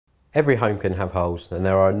Every home can have holes, and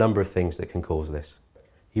there are a number of things that can cause this.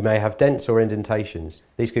 You may have dents or indentations.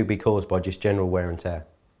 These could be caused by just general wear and tear.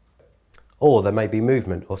 Or there may be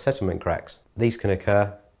movement or settlement cracks. These can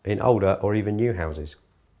occur in older or even new houses.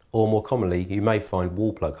 Or more commonly, you may find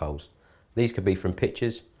wall plug holes. These could be from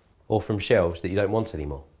pictures or from shelves that you don't want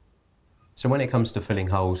anymore. So when it comes to filling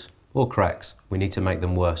holes or cracks, we need to make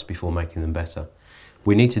them worse before making them better.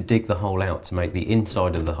 We need to dig the hole out to make the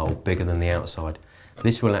inside of the hole bigger than the outside.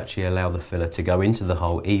 This will actually allow the filler to go into the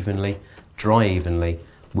hole evenly, dry evenly,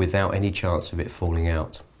 without any chance of it falling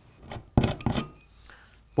out.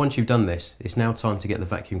 Once you've done this, it's now time to get the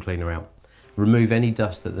vacuum cleaner out. Remove any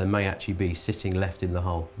dust that there may actually be sitting left in the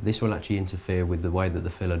hole. This will actually interfere with the way that the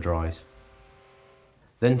filler dries.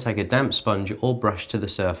 Then take a damp sponge or brush to the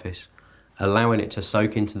surface, allowing it to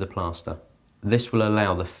soak into the plaster. This will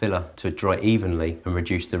allow the filler to dry evenly and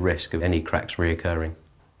reduce the risk of any cracks reoccurring.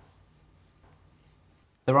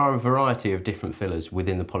 There are a variety of different fillers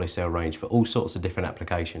within the Polycell range for all sorts of different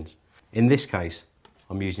applications. In this case,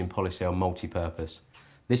 I'm using Polycell Multi-Purpose.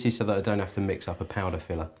 This is so that I don't have to mix up a powder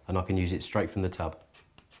filler and I can use it straight from the tub.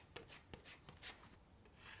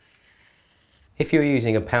 If you're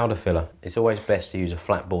using a powder filler, it's always best to use a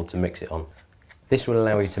flat board to mix it on. This will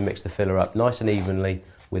allow you to mix the filler up nice and evenly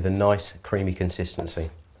with a nice creamy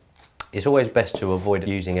consistency. It's always best to avoid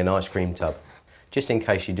using an ice cream tub, just in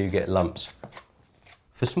case you do get lumps.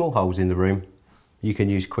 For small holes in the room, you can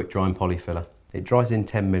use quick drying polyfiller. It dries in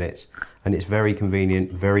 10 minutes and it's very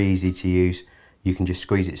convenient, very easy to use. You can just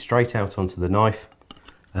squeeze it straight out onto the knife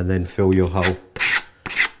and then fill your hole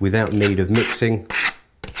without need of mixing.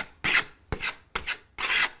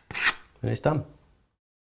 And it's done.